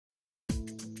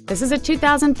This is a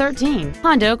 2013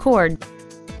 Honda Accord.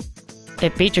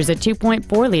 It features a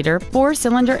 2.4-liter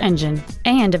four-cylinder engine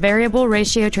and a variable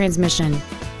ratio transmission.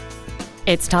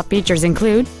 Its top features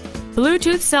include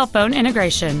Bluetooth cell phone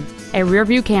integration, a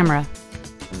rear-view camera,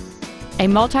 a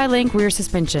multi-link rear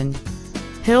suspension,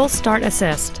 hill start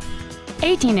assist,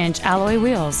 18-inch alloy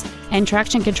wheels, and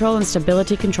traction control and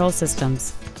stability control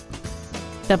systems.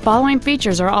 The following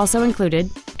features are also included: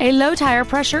 a low tire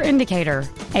pressure indicator,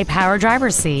 a power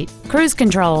driver's seat, cruise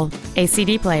control, a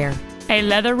CD player, a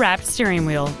leather-wrapped steering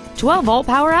wheel, 12-volt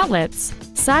power outlets,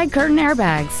 side curtain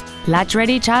airbags,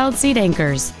 latch-ready child seat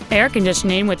anchors, air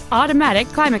conditioning with automatic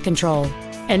climate control,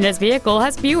 and this vehicle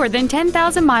has fewer than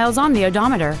 10,000 miles on the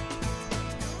odometer.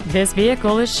 This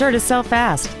vehicle is sure to sell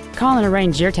fast. Call and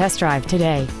arrange your test drive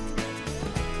today.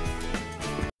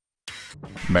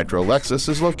 Metro Lexus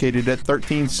is located at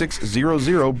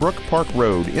 13600 Brook Park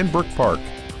Road in Brook Park.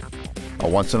 A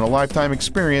once-in-a-lifetime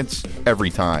experience every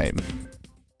time.